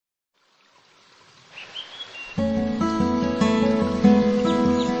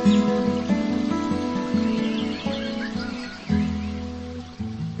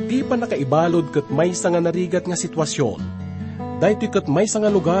panakaibalod ket may nga narigat nga sitwasyon. Daytoy ket may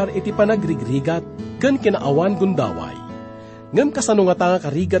nga lugar iti panagrigrigat ken kinaawan gundaway. Ngem kasano nga tanga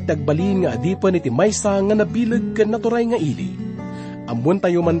karigat dagbalin nga adipan iti maysa nga nabileg ken naturay nga ili. Ammon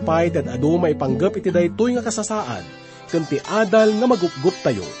tayo man pay dadado maipanggep iti daytoy nga kasasaan ken ti adal nga magupgup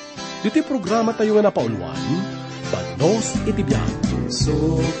tayo. Diti programa tayo nga napauluan, Panos iti Biag.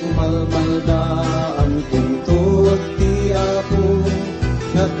 So kumalmaldaan pungtot ti Apo,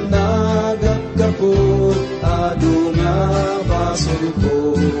 ngag nagagkapot adu nga basol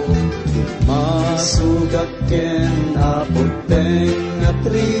ko. Masugat ken apoteng nga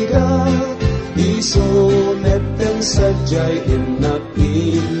trigat, iso metten sadyay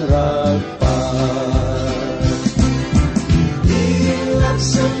inapinragpat.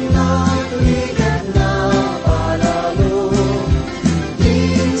 Ilaksan na trigat na palalo,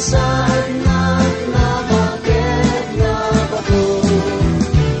 saan na bakit nga bato,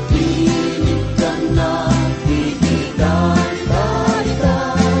 tinig ka na, titigan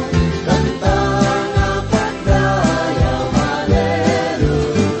balikan, kanta nga pagdaya,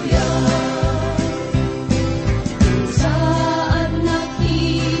 haleluya. Saan na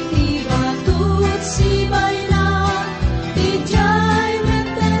titibatut si bayna, tijay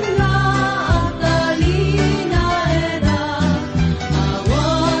meten na at dalina eda,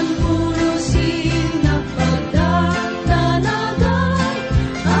 awan purusin na pagdagdanagay,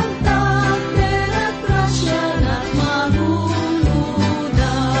 ang tagterat rasya na mahuludan.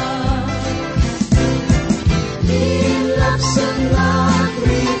 Ilapsan na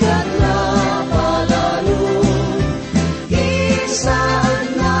krigat na palalo, isaan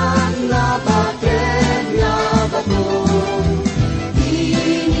na napakit nga bato,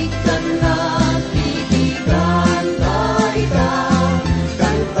 inikan na titigan balikan,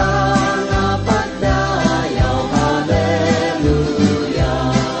 kanta nga pagdayaw, haleluya.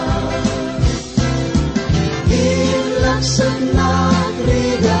 Ilaksan na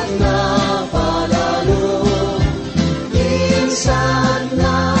krigat na palalo, insaan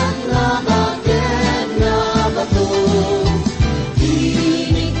na napakit nga bato,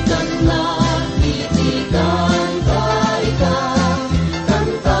 inikan na titigan balikan,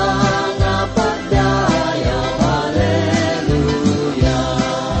 kanta nga pagdayaw, haleluya.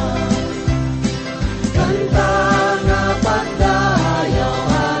 Kanta nga pagdayaw,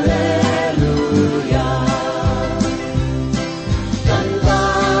 haleluya. Kanta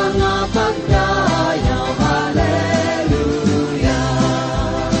nga pagdayaw, haleluya.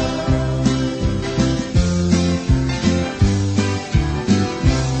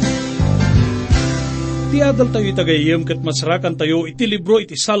 Ti adal tayo itagayem ket masarakan tayo iti libro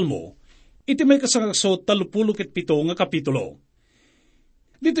iti Salmo, iti may kasangakso 37 nga kapitulo.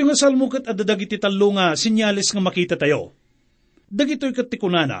 Dito nga Salmo ket adadag iti tallo nga sinyalis nga makita tayo. Dagitoy ket ti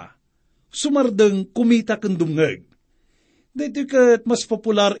kunana, sumardeng kumita ken dumngeg. Dito ket mas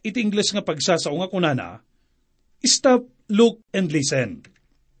popular iti Ingles nga pagsasao nga kunana, stop, look, and listen.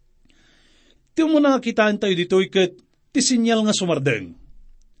 Ti muna nga kitaan tayo ditoy ket ti sinyal nga sumardeng.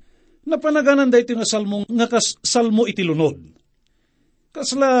 Napanaganan dayto nga salmo nga kas salmo iti lunod.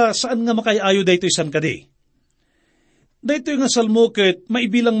 Kasla saan nga makayayo dayto isan kadi. Dayto nga salmo ket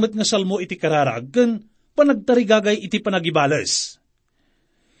maibilang met nga salmo iti kararag ken panagtarigagay iti panagibales.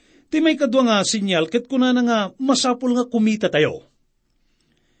 Ti may kadwa nga sinyal ket kunana nga masapul nga kumita tayo.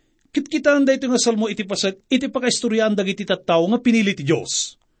 Kitkitaan dayto nga salmo iti paset iti pakaistoryaan dagiti tattao nga pinili ti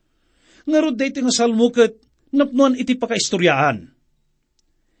Dios. Ngarud dayto nga salmo ket napnuan iti pakaistoryaan.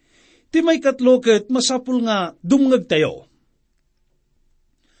 Ti may katlo ket masapul nga dumngeg tayo.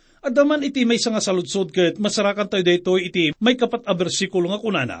 Adaman iti may nga saludsod ket masarakan tayo daytoy iti may kapat a bersikulo nga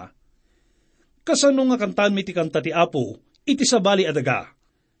kunana. Kasano nga kantaan mi ti kanta ti Apo, iti sabali adaga.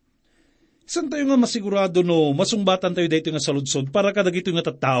 San tayo nga masigurado no masungbatan tayo daytoy nga saludsod para kadagito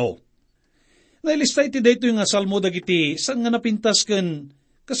nga tattao. Nailista iti daytoy nga salmo dagiti san nga napintas ken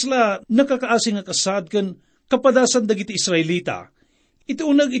kasla nakakaasing nga kasad ken kapadasan dagiti Israelita. Iti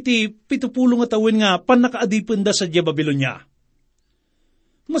unag iti 70 nga tawin nga panakaadipin da sa Babilonia.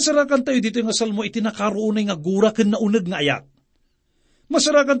 Masarakan tayo dito nga salmo iti nakaroonay nga gura ken nauneg nga ayat.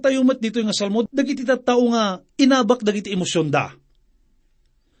 Masarakan tayo met dito nga salmo dagiti tattao nga inabak dagiti emosyon da.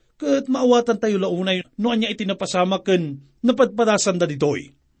 Ket maawatan tayo launay no anya iti napasama ken napadpadasan da ditoy.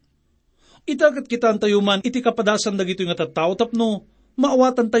 Itaket kitaan tayo man iti kapadasan dagito nga tattao tapno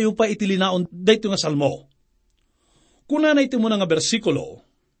maawatan tayo pa iti linaon dayto nga salmo. Kunana iti muna nga bersikulo,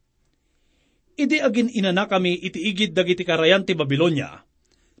 idi agin inana kami iti igid dagiti karayan ti Babilonia,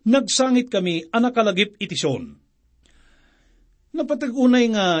 nagsangit kami anakalagip iti Sion.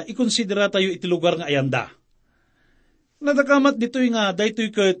 Napatag-unay nga ikonsidera tayo iti lugar nga ayanda. Nadakamat dito'y nga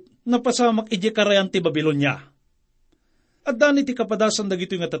daytoy ket napasamak iti karayan ti Babilonia. At dani ti kapadasan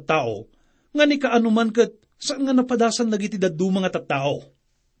dagito nga tattao, nga ni kaanuman ket saan nga napadasan dagiti daduma nga tattao.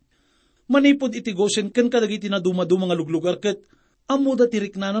 Manipod iti gosen ken kadagiti na dumaduma nga luglugar ket amuda ti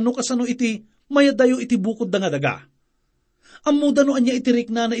riknana no kasano iti mayadayo iti bukod da nga daga. Amuda no anya iti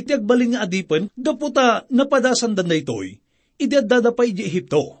riknana iti agbaling nga adipen gaputa napadasan dan daytoy iti addada pa iti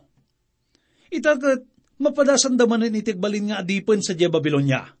Ehipto. Itaket mapadasan da manen iti agbalin nga adipen sa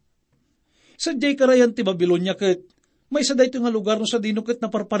Babilonia. Sa karayan ti Babilonia ket may sa dayto nga lugar no sa dino ket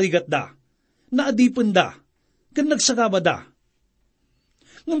naparparigat da, naadipen da, ken nagsakaba da.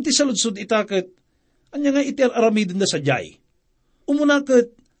 Ngam ti saludsod itaket, anya nga iti aramidin da sadyay. Umuna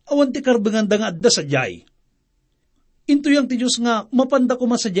ket, awan ti karbengan da nga adda sadyay. Intuyang ti Diyos nga mapanda ko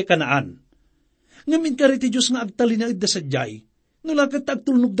masadya kanaan. Ngamin kari ti Diyos nga agtalina idda sadyay, nula ket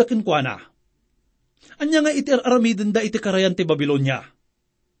agtulnog da kenkwana. Anya nga iti aramidin da iti karayan ti Babilonia.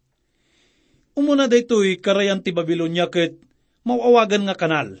 Umuna daytoy karayan ti Babilonia ket mawawagan nga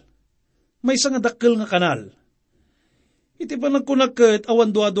kanal. May nga dakkel nga kanal. Iti panagkunak ket awan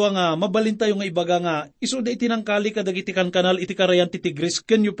dua-dua nga mabalin tayo nga ibaga nga iso da iti nangkali kadagiti kan kanal iti karayan ti Tigris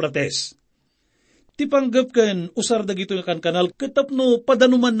ken Euphrates. Ti panggep ken usar dagito nga kan kanal ket tapno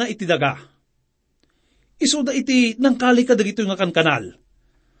padanuman na iti daga. Iso da iti nangkali kadagito nga kan kanal.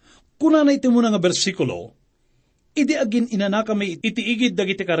 Kunana iti muna nga bersikulo, idi agin inana kami iti igid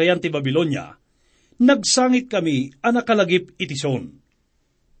dagiti karayan ti Babilonia, nagsangit kami anakalagip iti son.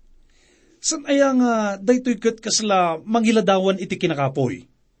 San aya nga daytoy ket kasla mangiladawan iti kinakapoy.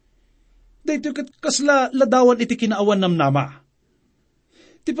 Daytoy ket kasla ladawan iti kinaawan namnama.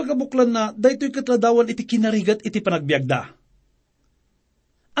 Ti pagkabuklan na daytoy ket ladawan iti kinarigat iti panagbiagda.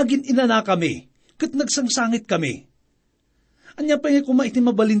 Agin inana kami, ket nagsangsangit kami. Anya pa nga kuma iti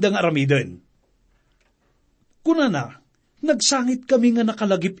mabalinda nga aramiden. Kunana, nagsangit kami nga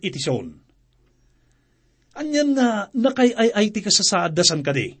nakalagip iti son. Anyan nga nakay-ay ti kasasaad dasan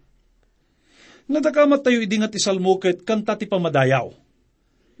kadi. Nadakamat tayo idi nga ti Salmo ket kanta ti pamadayaw.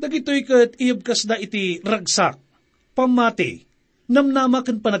 Dagitoy ket iibkas da iti ragsak, pamati, namnama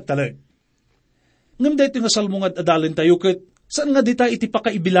ken panagtalag. Ngem daytoy nga Salmo nga adalin tayo ket saan nga dita iti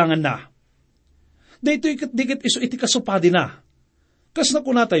pakaibilangan na. Daytoy ket dikit iso iti kasupadi na. Kas na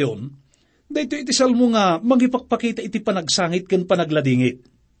kunata yon, daytoy iti Salmo nga magipakpakita iti panagsangit ken panagladingit.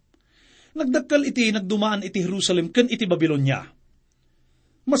 Nagdakkal iti nagdumaan iti Jerusalem ken iti Babilonia.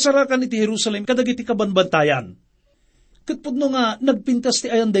 Masarakan iti Jerusalem kadagiti kabanbantayan. Ket pudno nga nagpintas ti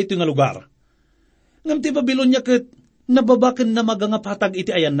ayan daytoy nga lugar. Ngam ti Babilonia ket nababaken na maganga patag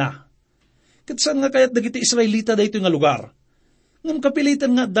iti ayan na. Ket saan nga kayat dagiti Israelita daytoy nga lugar. Ngam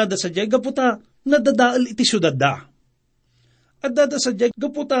kapilitan nga dada sadyay gaputa nadadaal iti syudad da. At dada sadyay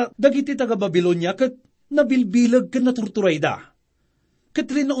gaputa dagiti taga Babilonia ket nabilbilag ken naturturay da. Ket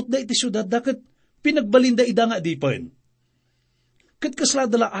rinaot da iti syudad da ket pinagbalinda ida nga adipen. Ket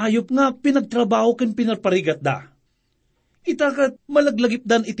kasladala ayop nga pinagtrabaho ken pinarparigat da. Itakat malaglagip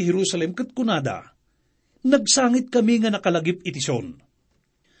dan iti Jerusalem ket kunada. Nagsangit kami nga nakalagip iti son.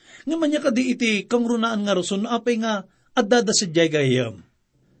 Nga manya kadi iti kangrunaan nga rason apay nga addada sadyay gayam.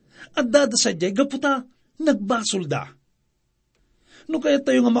 Addada sadyay gaputa nagbasol da. No kaya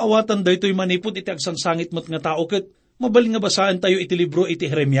tayo nga maawatan daytoy manipod iti agsangsangit met nga tao ket mabaling nga basaan tayo iti libro iti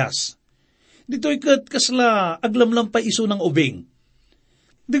Jeremias. Ditoy ket kasla aglamlampay iso ng ubing.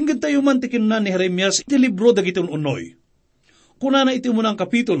 Dinggid tayo mantikin na ni Jeremias iti libro dagiti unoy. Kunana iti munang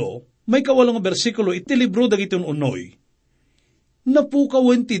kapitulo, may kawalong bersikulo iti libro dagiti unoy.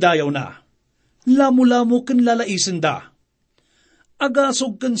 Napukawen ti dayaw na, lamu-lamu ken lalaisen da.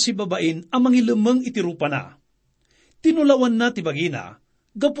 Agasog ken si babain amang ilemeng iti rupa na. Tinulawan na ti bagina,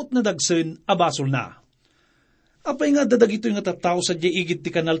 gapot na dagsen abasol na. Apay nga dadagito nga tattao sa igid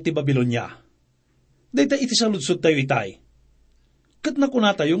ti kanal ti Babilonia. Dayta iti saludsod tayo itay. Ket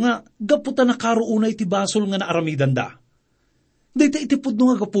nakuna tayo nga, gaputa na karuunay ti basol nga naaramidan da. Dayta iti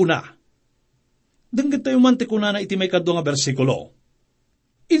pudno nga gapuna. Danggit tayo man ti kunana iti may kadto nga bersikulo.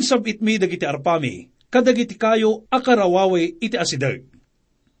 Insab itmi dagiti arpami, kadagiti kayo akarawawe iti asideg.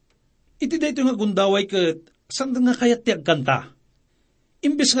 Iti dayto nga gundaway ket sanda nga kayat ti agkanta.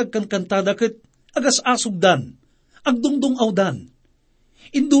 Imbes nga agkankantada ket agas asugdan, agdungdung awdan.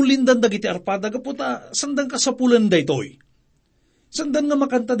 Indulindan dagiti arpada gaputa sandang kasapulan daytoy. Sandan nga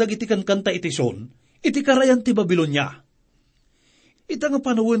makanta dagiti kankanta iti son, iti karayan ti Babilonia. Ita nga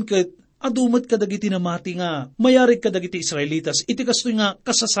panawin ket adumat kadagiti namati nga mayarig kadagiti Israelitas iti kastoy nga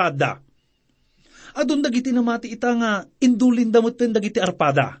kasasada. Adun dagiti namati ita nga indulinda motten dagiti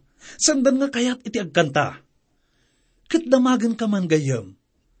arpada. Sandan nga kayat iti agkanta. Ket damagan ka man gayem.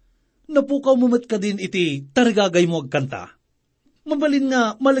 Napukaw mo met ka din iti tarigagay mo agkanta. Mabalin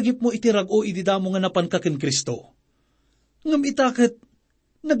nga malagip mo itirag o ididamo nga napan ka ken Kristo. Ngam itaket,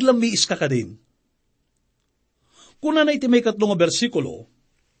 naglamiis ka din. Kuna na iti may 3 nga bersikulo,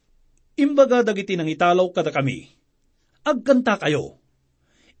 imbaga dagiti nang italaw kada kami, agkanta kayo.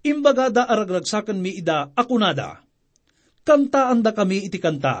 Imbaga da aragragsakan mi ida akunada, kantaan da kami iti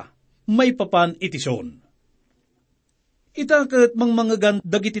kanta, may papan iti son. Itaket mangmangagan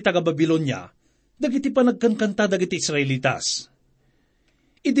dagiti taga Babilonya, dagiti panagkankanta dagiti Israelitas.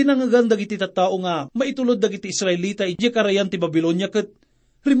 Idinangagan dagiti tattao nga maitulod dagiti Israelita iti karayan ti Babilonya ket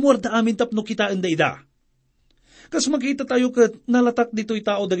rimuarda amin tapno kitaan da ida. Kas makita tayo ket nalatak dito'y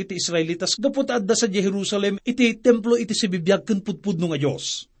tao dagiti Israelitas gapot adda sa Jerusalem iti templo iti sibibiyag ken pudpudno nga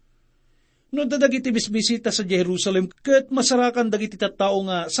Dios. No dagiti bisbisita sa Jerusalem ket masarakan dagiti tattao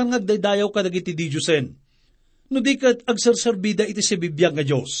nga sang agdaydayaw ka dagiti Diyosen. No di ket agserserbida iti sibibiyag nga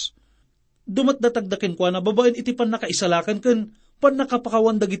Dios. Dumatdatagdaken kwa na babaen iti pannakaisalakan ken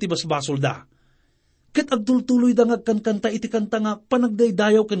pannakapakawan dagiti basbasol da. Ket agtultuloy da ngagkankanta iti kanta nga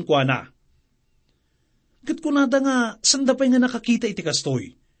panagdaydayaw ken kwa na. Ket kunada nga sandapay nga nakakita iti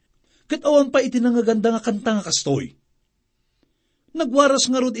kastoy. Ket awan pa iti nangaganda nga kanta nga kastoy. Nagwaras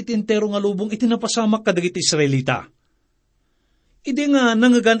nga rod iti entero nga lubong iti napasamak kadagiti Israelita. Idi nga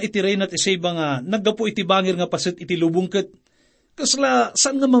nangagan iti reyna ti Seba nga naggapo iti bangir nga paset iti lubong ket kasla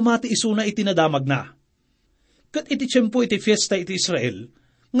saan nga mamati isuna iti nadamag na. Ket iti tiyempo iti fiesta iti Israel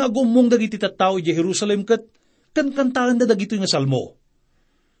nga gumong dagiti tattao iti Jerusalem ket kankantaan da dagito nga salmo.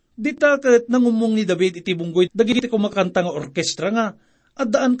 Dita ket nangumong ni David iti bunggoy dagiti kumakanta nga orkestra nga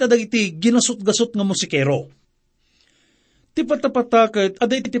addaan ka dagiti ginasut-gasut nga musikero. Ti patapataket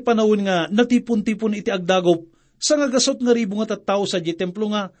aday iti panawon nga natipon-tipon iti agdagop sa nga gasot nga ribo nga tattao sa di templo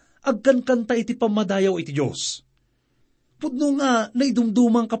nga agkankanta iti pamadayaw iti Dios. Pudno nga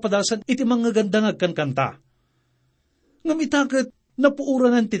naidumdumang kapadasan iti mga ganda nga agkankanta. Ngam itaket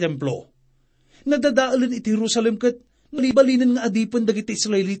napuuranan ti templo. Nadadaalan iti Jerusalem ket nalibalinen nga adipen dagiti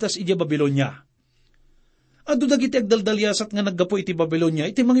Israelitas iti Babilonya. Adu dagiti agdaldalyasat nga naggapo iti Babilonya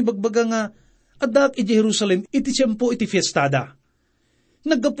iti mangibagbaga nga adak iti Jerusalem iti tiyempo iti fiestada.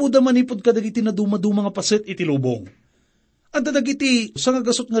 Naggapo da manipod ka dagiti na dumaduma nga paset iti lubong. Adda dagiti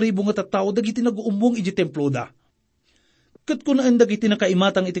sangagasot nga ribo nga tattao dagiti naguumbong iti templo da. Ket kunaan dagiti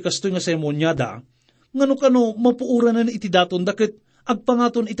nakaimatang iti kastoy nga seremonyada, ngano kano mapuuranan iti daton daket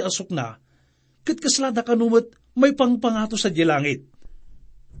agpangaton iti asok na, ket kaslada kanumet may pangpangato sa langit.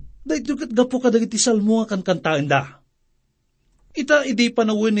 Dahito ket gapo ka dagiti salmo nga kankantaan da. Ita idi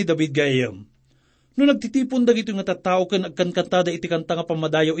panawin ni David gayam. No nagtitipon dagito nga tattao ken agkankantada iti kanta nga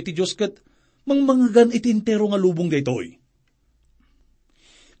pamadayaw iti Dios ket mangmangagan iti entero nga lubong daytoy.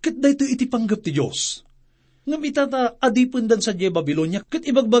 Ket daytoy iti panggap ti Dios. Ngam itata adipen dan sa Babilonya ket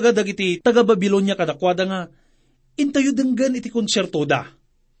ibagbaga dagiti taga Babilonya kadakwada nga intayo denggan iti konserto da.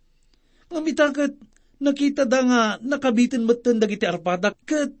 Ngam itaket nakita da nga nakabitin metten dagiti arpada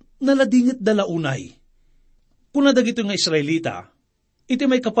ket naladinget da launay. Kuna dagito nga Israelita, iti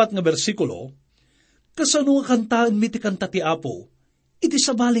may 4 nga bersikulo, kasano nga kantaan mi ti kanta ti Apo, iti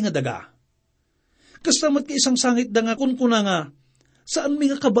sabali nga daga. Kastamat ka isang sangit da nga kunkuna nga, saan mi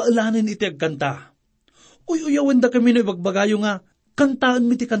nga kabaalanin iti agkanta. Uyawan da kami no ibagbagayo nga, kantaan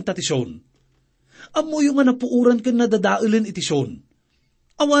mi ti kanta ti son. Amoyo nga napuuran ken nadadailen iti son.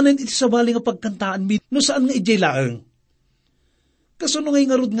 Awanan iti sabali nga pagkantaan mi, no saan nga ijay laeng. Kasano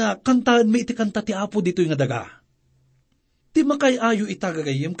nga rod nga, kantaan mi iti kanta ti Apo dito nga daga. Ti makay ayo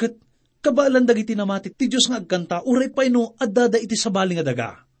itagagayem ket kabaalan dagiti namati ti Dios nga agkanta uray payno addada iti sabali nga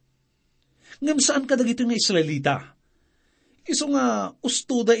daga. Ngem saan ka dagiti nga Israelita? Isu nga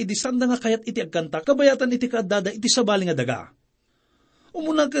ustuda iti sanda nga kayat iti agkanta kabayatan iti kaaddada iti sabali nga daga.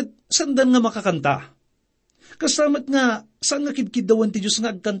 Umuna ket sandan nga makakanta. Kasamat nga saan nga kidkidawan ti Dios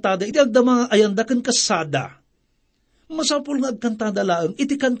nga agkantada iti agdama nga ayanda ken kasada. Masapul nga agkantada laeng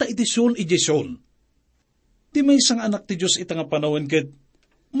iti kanta iti Sion iti Sion. Ti may isang anak ti Diyos ita nga panawin ket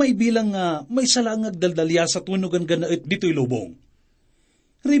may bilang nga may salang agdaldalya sa tunugan ganaet dito'y lubong.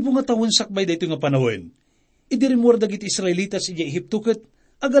 Ribo nga tawon sakbay dito nga panawin. Idirimor dagiti Israelitas iti Ehipto ket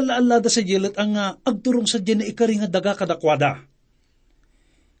agalaallada sa jelet ang nga agturong sa dyan na ikari nga daga kadakwada.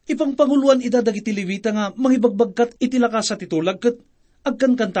 Ipang panguluan ida dagiti Levita nga mangibagbagkat iti lakas sa titulag ket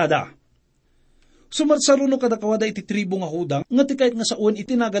agkankantada. Sumarsaruno kadakwada iti tribo nga hudang nga tikayt nga sa uwan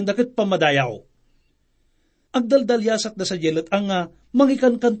itinaganda ket pamadayaw. Agdaldalyasat da sa jelet ang nga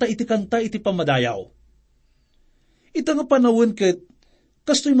mangikankanta iti kanta iti pamadayaw. Ita nga panawin ket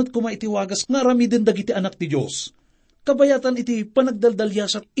kastoy met kuma iti wagas nga aramiden dagiti anak ti Dios. Kabayatan iti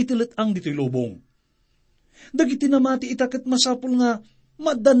panagdaldalyasat iti letang ditoy lubong. Dagiti namati ita ket masapul nga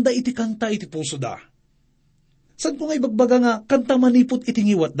madanda iti kanta iti puso da. San ko nga ibagbaga nga kanta manipot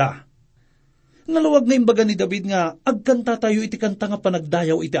itingiwat da. Nalawag nga imbaga ni David nga agkanta tayo iti kanta nga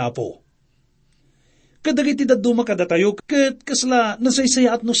panagdayaw iti Apo. Kadagiti daduma kada tayo ket kasla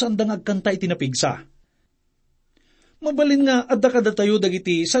nasaysayat no saan dang agkanta iti napigsa. Mabalin nga adda kada tayo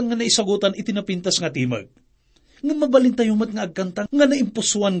dagiti saan nga naisagutan iti napintas nga timag. Nga mabalin tayo mat nga agkanta nga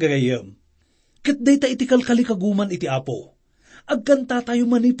naimpusuan gagayam. Ket dayta iti kalkalikaguman iti Apo. Agkanta tayo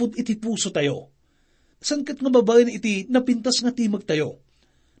manipod iti puso tayo. San ket nga babaen iti napintas nga timag tayo.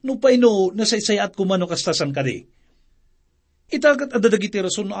 No paino nasaysayat kumano kastasan kadi. Itagat adda dagiti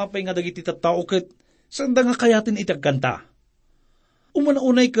rason no apay nga dagiti tattao ket sanda nga kayatin iti agkanta.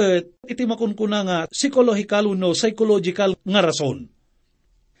 Umanaunay ket iti makunkuna nga psikolohikal no psychological nga rason.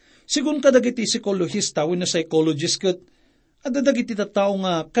 Sigun kadagiti psikologista wenno psychologist ket adda dagiti tattao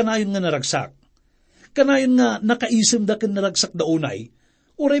nga kanayon nga naragsak. Kanayon nga nakaisim da ken naragsak da unay.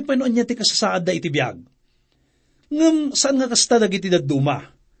 Uray paano anya ti kasasaad da iti biag. Ngem saan nga kasta dagiti dadduma.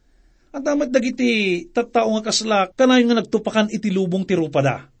 At amat dagiti tattao nga kasla kanayon nga nagtupakan iti lubong ti rupa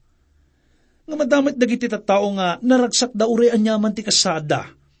da. Nga madamit dagiti tattao nga naragsak da uray anyaman ti kasasaad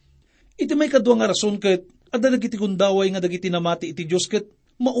da. Iti may kadwa nga rason ket adda dagiti kundaway nga dagiti namati iti Dios ket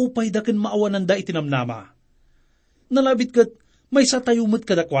maupay da ken maawanan da iti namnama. Nalabit ket may satayumet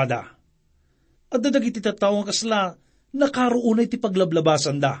kadakwada. Adda dagiti tattao nga kasla nakaruunay ti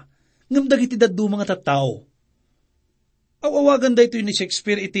paglablabasan da. Ngem dagiti dadduma nga tattao. Awawagan da ito ni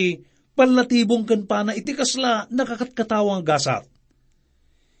Shakespeare iti palatibong ken pana iti kasla nakakatkatawang gasat.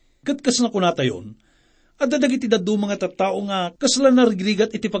 Ket kasna kunata yon, adda dagiti dadduma nga tattao nga kasla narigrigat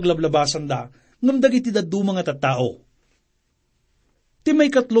iti paglablabasan da, ngem dagiti dadduma nga tattao. Ti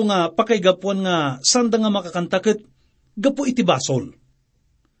may katlo nga pakaigapuan nga sanda nga makakanta ket gapu iti basol.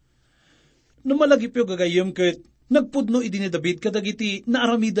 Numalagipyo gagayem ket nagpudno idi ni David kadagiti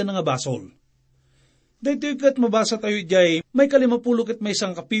naaramida na nga basol. Dahito ket mabasa tayo jay may 50 ket may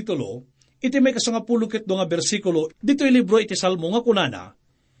isang kapitulo, iti may 10 ket nga bersikulo, dito'y libro iti Salmo nga kunana,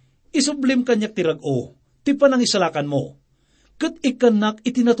 isublim kanyak ti rag-o, ti panangisalakan mo, ket ikanak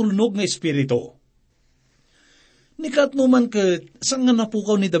iti natulnog nga espiritu. Nikat numan ket sang nga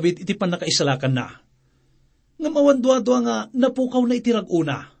napukaw ni David iti panakaisalakan na. Nga mawandwa-dwa nga napukaw na iti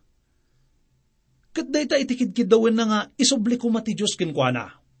rag-una. Ket dayta iti kidkidawen na nga isubli kuma ti Diyos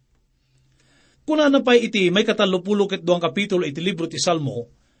kenkwana. Kunana pa'y iti may 32 kapitulo iti libro ti Salmo,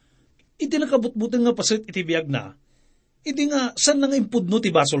 iti nakabutbuteng nga paset iti biag na, iti nga san nga impudno ti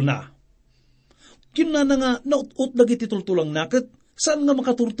basol na. Kinana nga naut-ut dagiti tultulang na, ket saan nga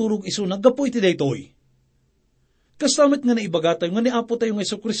makaturturog iso na, gapo iti daytoy. Kasamit nga naibaga tayo, nga niapo tayo ng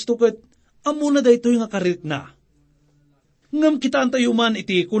Jesu-Kristo, ket amuna daytoy nga karit na. Ngam kitaan tayo man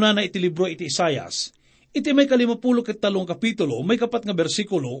iti kunana iti libro iti Isayas, iti may 50 ket 3 kapitulo, may 4 nga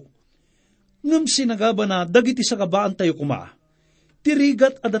bersikulo, ngam sinagaba na dagiti sa kabaan tayo kuma,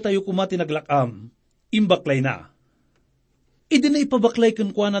 tirigat ada tayo kuma tinaglakam, imbaklay na. Idi na ipabaklay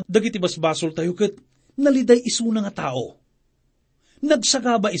kenkwa na dagiti basbasol tayo ket naliday isuna nga tao.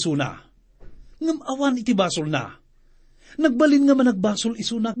 Nagsagaba isuna, ngam awan iti basol na. Nagbalin nga managbasol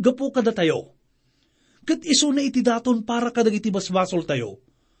isuna, gapo kada tayo. Ket isuna iti daton para kadagiti basbasol tayo.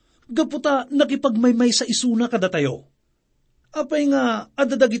 Gaputa nakipagmaymay sa isuna kada tayo. Apay nga,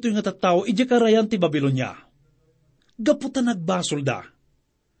 adadag ito nga tattao, iji karayan ti Babilonia. Gaputa nagbasol da.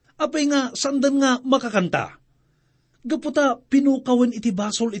 Apay nga, sandan nga makakanta. Gaputa pinukawen iti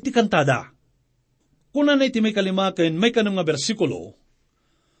basol iti kantada. Kuna na iti may kalimaken, may kanong nga bersikulo,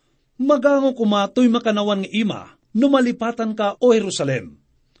 magango kuma to'y makanawan nga ima, numalipatan ka o Jerusalem.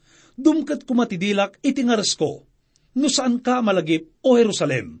 Dumkat kumatidilak iti ngares ko, no saan ka malagip o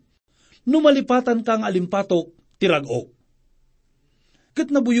Jerusalem. Numalipatan ka nga alimpatok, tirag-ok. Ket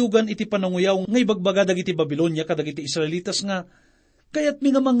nabuyugan iti pananguyaw nga ibagbaga dagiti Babilonia kadagiti Israelitas nga kayat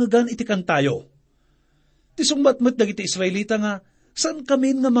mi nga manggagan iti kantayo. Ti sungbatmet dagiti Israelita nga saan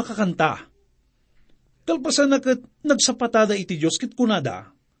kami nga makakanta. Kalpasan na ket nagsapatada iti Diyos ket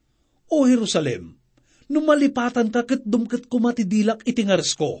kunada, O Jerusalem, numalipatan ka ket dumket kumatidilak iti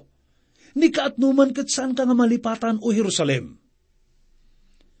ngares ko. Ni kaatnuman ket saan ka nga malipatan o Jerusalem.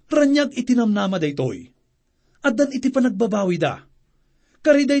 Ranyag iti namnama daytoy. Addan iti panagbabawi da.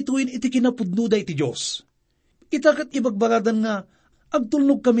 Kariday tuwin iti kinapudno da iti Diyos. Itakat ibagbagadan nga,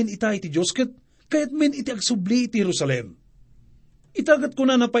 agtulnog kamin ita iti Diyos, kayat min iti agsubli iti Jerusalem. Itakat ko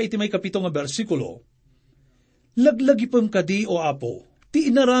na pa iti may 7 nga bersikulo, laglagipem kadi o Apo, ti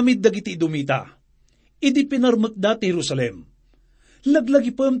inaramid dagiti idumita, iti pinarmek da ti Jerusalem.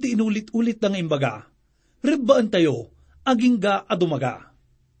 Laglagipem ti inulit-ulit da nga imbaga, ribbaan tayo, aging ga adumaga.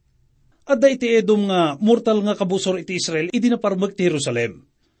 Adda iti Edom nga mortal nga kabusor iti Israel, iti naparmek ti Jerusalem.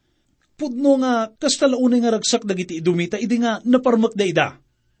 pudno nga kastalaunay nga ragsak dagiti idumita, idi nga naparmak da ida.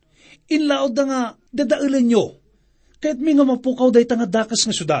 Inlaod da nga dadailan nyo, kahit may nga mapukaw da ita nga dakas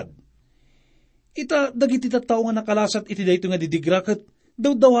nga syudad. Ita dagiti tattao nga nakalasat iti da ito nga didigra, kat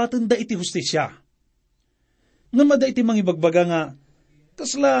daw-dawatan da iti hustisya. Nga mada iti mangibagbaga nga,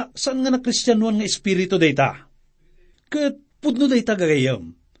 kasla saan nga na kristyanuan nga espiritu da ita. Kat pudno da ita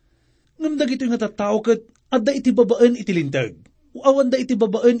gagayam. Ngam dagito nga tattao kat adda iti babaan iti lintag, awan da iti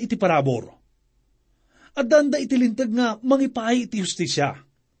babaan iti parabor. Adda da iti lintag nga mangipaay iti hustisya.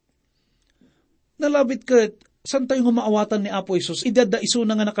 Nalabit kat, san tayo nga maawatan ni Apo Isus, idada iso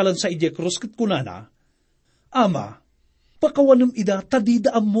na nga nakalansa iti krus kat kunana, Ama, pakawanam ida,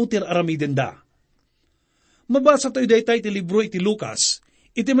 tadida ang mutir aramiden da. Mabasa tayo daytay iti libro iti Lucas,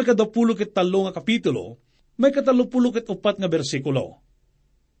 iti may 23 nga kapitulo, may 34 nga bersikulo.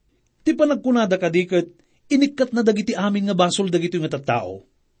 Ti panagkunada kadikat, inikat na dagiti amin nga basol dagiti nga tattao.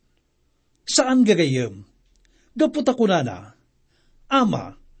 Saan gagayem? Gaputa kunana,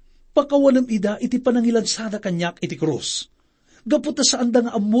 Ama, pakawanam ida iti panangilansada kanyak iti krus. Gaputa saan da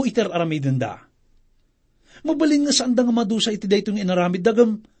nga ammo iter aramiden da. Mabalin nga saan da nga madusa iti daytong inaramid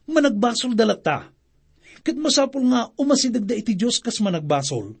dagam managbasol dalata. Kat masapul nga umasidag da iti Diyos kas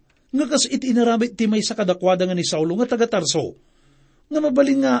managbasol. Nga kas iti inaramid iti may sa kadakwada nga ni Saulo nga taga Tarso. Nga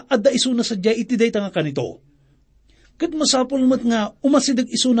mabalin nga adda iso na sadya iti dayta nga kanito. Kat masapul mat nga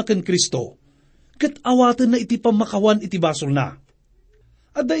umasidag iso na ken Kristo. Kat awatan na iti pamakawan iti basol na.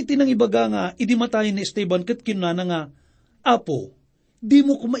 Adda iti nang ibaga nga iti matayin ni Esteban kat kinana nga, Apo, di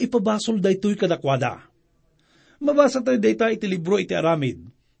mo ko maipabasol daytoy kadakwada. Mabasa tayo dayta iti libro iti Aramid.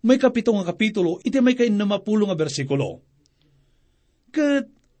 May 7 nga kapitulo, iti may 50 nga bersikulo. Kat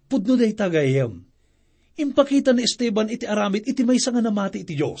pudno dayta gayam. Impakita ni Esteban iti Aramid, iti may nga namati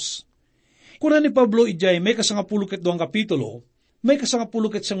iti Diyos. Kuna ni Pablo ijay may 12 kapitulo, may 12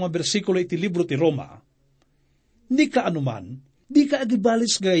 nga bersikulo iti libro ti Roma. Di ka anuman, di ka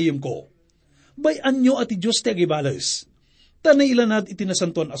agibalis gayam ko. Bayan nyo ati Diyos ti agibalis. Tanailanad iti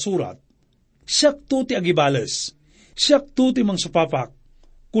nasantuan asurat. Siyak to ti agibalis. Siyak to ti mangsupapak.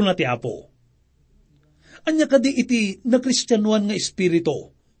 Kuna ti Apo. Anya kadi iti na kristyanuan nga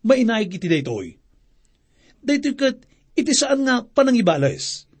espiritu, mainaig iti daytoy. Daytoy kat iti saan nga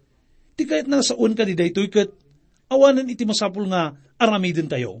panangibales. Ti kahit na saon ka di daytoy kat awanan iti masapul nga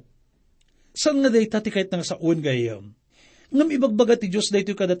aramidin tayo. Saan nga dayta ti kahit na saon gayam? Ngam ibagbaga ti Diyos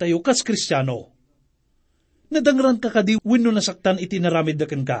daytoy kada tayo kas kristyano. Nadangran ka kadi wenno nasaktan iti naramid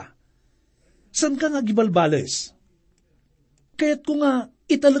daken ka. San ka nga gibalbales? Kaya't ko nga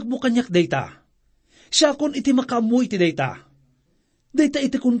italag mo kanyak dayta. Siya kon iti makamu iti dayta. Dayta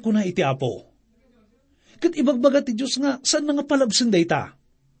iti kun kuna iti Apo. Kat ibagbaga ti Diyos nga saan nga palabsin dayta.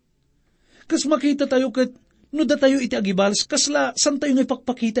 Kas makita tayo kat no da tayo iti agibals kasla san tayo nga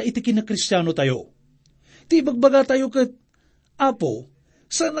ipakpakita iti kinakristyano tayo. Ti ibagbaga tayo kat Apo,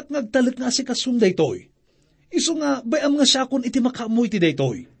 sanak ngagtalit nga si kasum daytoy. Iso nga bayam nga siya kon iti makamu iti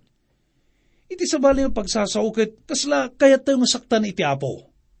daytoy. Iti sabali ng pagsasaukit, kasla kayat tayo nga saktan iti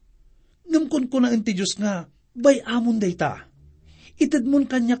Apo. Ngamkon ko na iti Diyos nga, bayamon dayta. Itadmon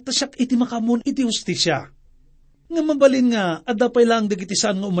kanyak tasyak iti makamon iti hustisya. Nga mabalin nga, adapay lang dagiti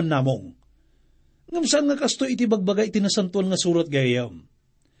saan nga uman namong. Ngam saan nga kasto iti bagbaga iti nasantuan nga surat gayam.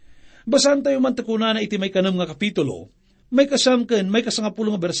 Basan tayo man takuna na iti may 6 nga kapitulo, may kasamken, may 10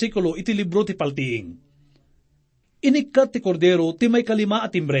 nga bersikulo iti libro ti Paltiing. Inikat ti kordero ti may 5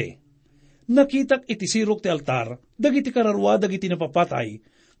 at timbre. Nakitak iti sirok ti altar, dagiti kararwa dagiti napapatay,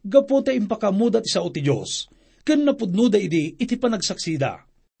 gapote impakamuda ti sao ti Diyos, ken napudno da iti panagsaksida.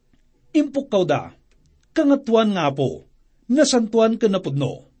 Impukkaw da, kangatuan nga Apo, nasantuan ken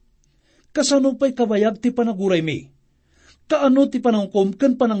napudno. Kasano pa'y kabayag ti panaguray mi? Kaano ti panangkom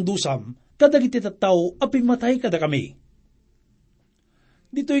ken panangdusam, kadagiti tattao aping matay kada kami?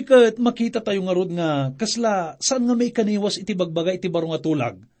 Dito'y kat makita tayo nga rod nga, kasla saan nga may kaniwas iti bagbaga iti baro nga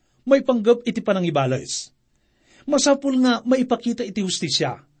tulag, may panggap iti panangibales. Masapul nga maipakita iti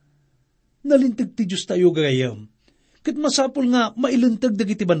hustisya. Nalintag ti Diyos tayo gagayam. Kat masapul nga mailintag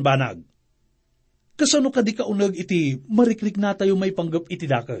dagiti banbanag. Kasano ka di kaunag iti marikrik na tayo may panggap iti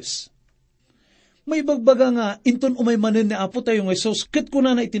dakas. May bagbaga nga inton umay manen ni Apo tayo ng Isos kat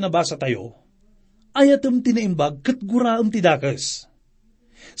kuna na itinabasa tayo. Ayatem tinaimbag kat guraam ti dakas.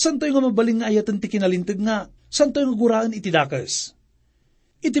 San tayo nga mabaling nga ayatem ti kinalintag nga san tayo nga guraan iti dakas.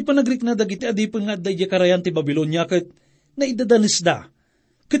 Iti panagrik na dagiti adipon nga adday karayan ti Babilonia ket naidadanis da,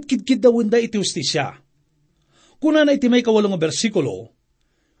 ket kidkid dawin da iti hustisya. Kuna na iti may 8 nga bersikulo,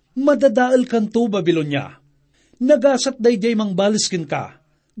 madadaal kanto Babilonia, nagasat dayjay mangbalis ken ka,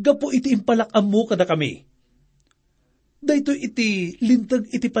 gapo iti impalakam mo kada kami. Dayto iti lintag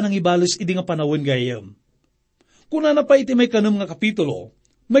iti panangibalos idi nga panawon gayam. Kuna na pa iti may kanam nga kapitulo,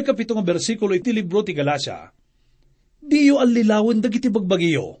 may kapito nga bersikulo iti libro ti Galacia. Diyo allilawan dagiti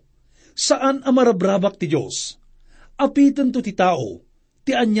bagbagiyo, saan amarabrabak ti Diyos. Apitan to ti tao,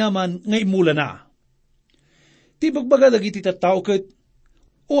 ti anyaman nga imula na. Ti bagbaga dagiti tattao ket,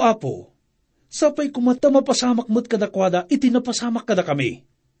 o Apo, sapay kumata mapasamak mo't kadakwada, iti napasamak kada kami.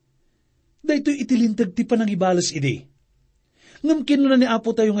 Dayto iti lintag ti panangibalos idi. Ngam kinuna ni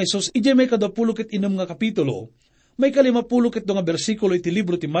Apo tayo nga Isos, ije may 26 nga kapitulo, may 50 nga bersikulo iti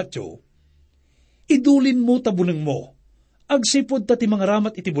libro ti Matthew, idulin mo tabuneng mo, agsipod ta ti mga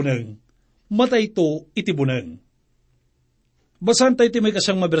ramat iti buneng, matay to iti buneng. Basan tayo ti may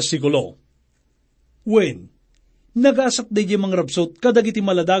kasang bersikulo. Wen, nagasak day di mga rabsot kadag iti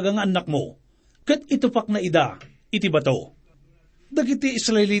maladaga nga anak mo, kat itupak na ida, iti bato. Dagiti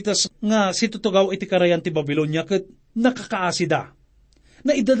Israelitas nga situtugaw iti karayan ti Babylonia ket nakakaasida.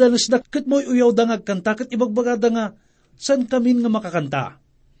 Na idadalas da ket mo'y uyaw da ngagkanta ket ibagbagada nga san kamin nga makakanta.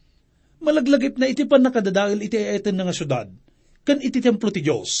 Malaglagip na iti pan nakadadail iti aeten nga syudad ken iti templo ti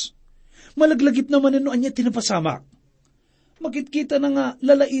Dios. Malaglagip naman no anya tinapasamak. Makitkita na nga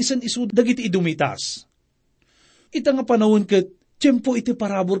lalaisan isu dagiti idumitas. Ita nga panahon ket tiyempo iti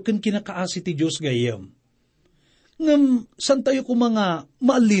parabor ken kinakaasi ti Dios gayem. Ngam, san tayo ko mga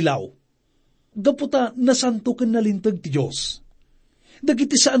maalilaw? Gaputa nasanto ken nalintag ti Diyos.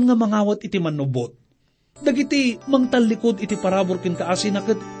 Dagiti saan nga mangawat iti manubot. Dagiti mangtalikod iti parabor ken kaasi na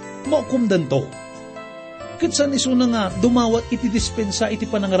ket maukumdan to. Ket san iso na nga dumawat iti dispensa iti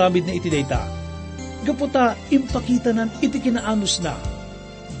panangaramid na iti dayta. Gaputa impakitanan iti kinaanos na.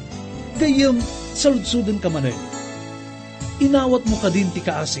 Gayem saludsuden ka manen. Inawat mo ka din ti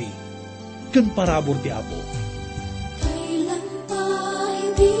kaasi ken parabor ti Apo.